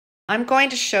I'm going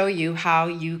to show you how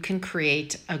you can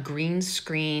create a green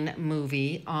screen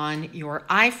movie on your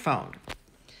iPhone.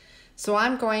 So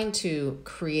I'm going to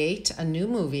create a new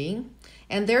movie,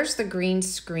 and there's the green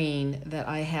screen that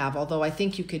I have, although I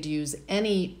think you could use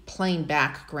any plain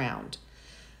background.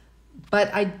 But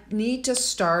I need to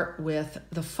start with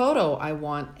the photo I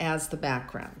want as the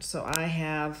background. So I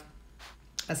have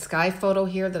a sky photo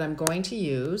here that I'm going to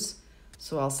use.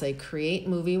 So I'll say create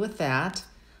movie with that.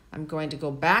 I'm going to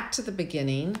go back to the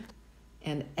beginning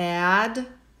and add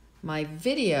my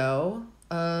video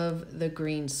of the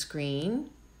green screen.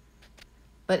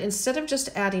 But instead of just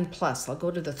adding plus, I'll go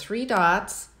to the three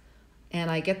dots and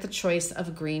I get the choice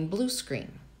of green blue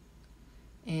screen.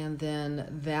 And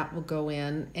then that will go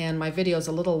in, and my video is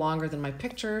a little longer than my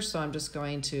picture, so I'm just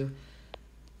going to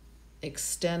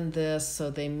extend this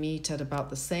so they meet at about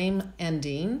the same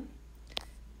ending.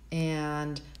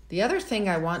 And the other thing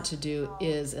I want to do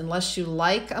is, unless you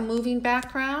like a moving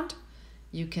background,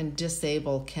 you can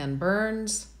disable Ken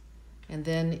Burns, and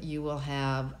then you will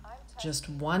have just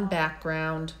one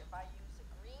background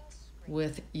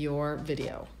with your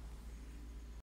video.